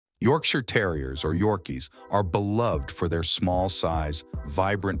Yorkshire Terriers, or Yorkies, are beloved for their small size,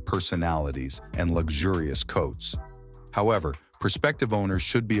 vibrant personalities, and luxurious coats. However, prospective owners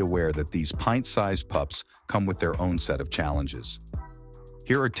should be aware that these pint-sized pups come with their own set of challenges.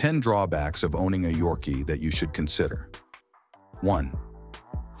 Here are 10 drawbacks of owning a Yorkie that you should consider. 1.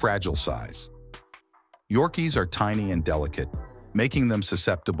 Fragile size. Yorkies are tiny and delicate, making them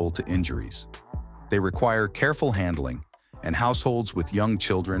susceptible to injuries. They require careful handling, and households with young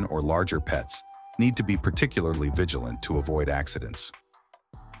children or larger pets need to be particularly vigilant to avoid accidents.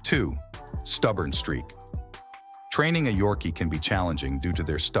 2. Stubborn streak. Training a Yorkie can be challenging due to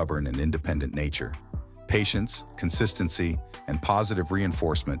their stubborn and independent nature. Patience, consistency, and positive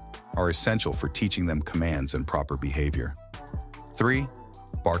reinforcement are essential for teaching them commands and proper behavior. 3.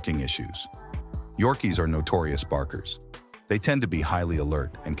 Barking issues. Yorkies are notorious barkers. They tend to be highly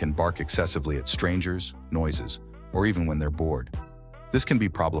alert and can bark excessively at strangers, noises, or even when they're bored. This can be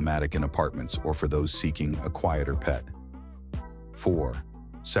problematic in apartments or for those seeking a quieter pet. 4.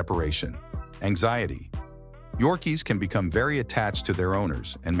 Separation. Anxiety. Yorkies can become very attached to their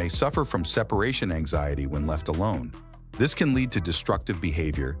owners and may suffer from separation anxiety when left alone. This can lead to destructive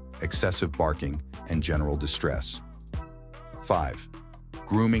behavior, excessive barking, and general distress. 5.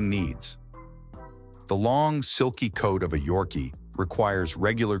 Grooming needs. The long, silky coat of a Yorkie requires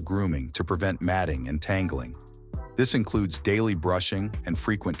regular grooming to prevent matting and tangling. This includes daily brushing and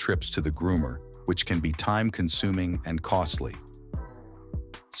frequent trips to the groomer, which can be time-consuming and costly.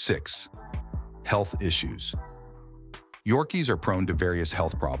 6. Health issues. Yorkies are prone to various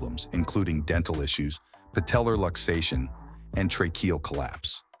health problems, including dental issues, patellar luxation, and tracheal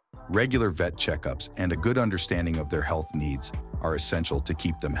collapse. Regular vet checkups and a good understanding of their health needs are essential to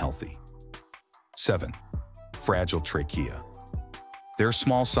keep them healthy. 7. Fragile trachea. Their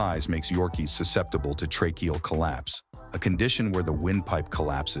small size makes Yorkies susceptible to tracheal collapse, a condition where the windpipe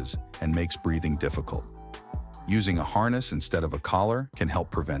collapses and makes breathing difficult. Using a harness instead of a collar can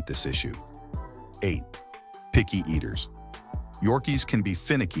help prevent this issue. 8. Picky eaters. Yorkies can be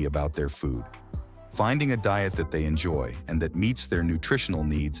finicky about their food. Finding a diet that they enjoy and that meets their nutritional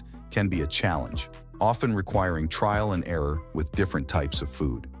needs can be a challenge, often requiring trial and error with different types of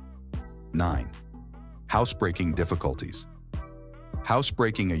food. 9. Housebreaking difficulties.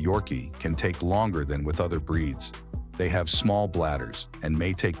 Housebreaking a Yorkie can take longer than with other breeds. They have small bladders and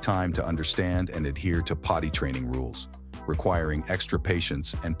may take time to understand and adhere to potty training rules, requiring extra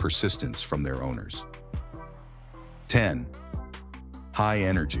patience and persistence from their owners. 10. High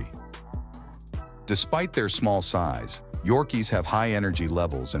energy. Despite their small size, Yorkies have high energy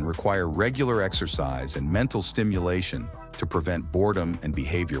levels and require regular exercise and mental stimulation to prevent boredom and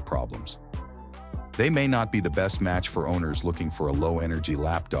behavior problems. They may not be the best match for owners looking for a low-energy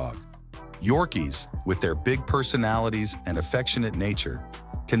lapdog. Yorkies, with their big personalities and affectionate nature,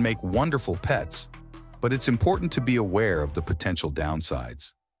 can make wonderful pets, but it's important to be aware of the potential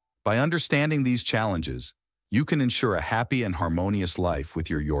downsides. By understanding these challenges, you can ensure a happy and harmonious life with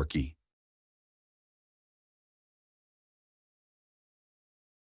your Yorkie.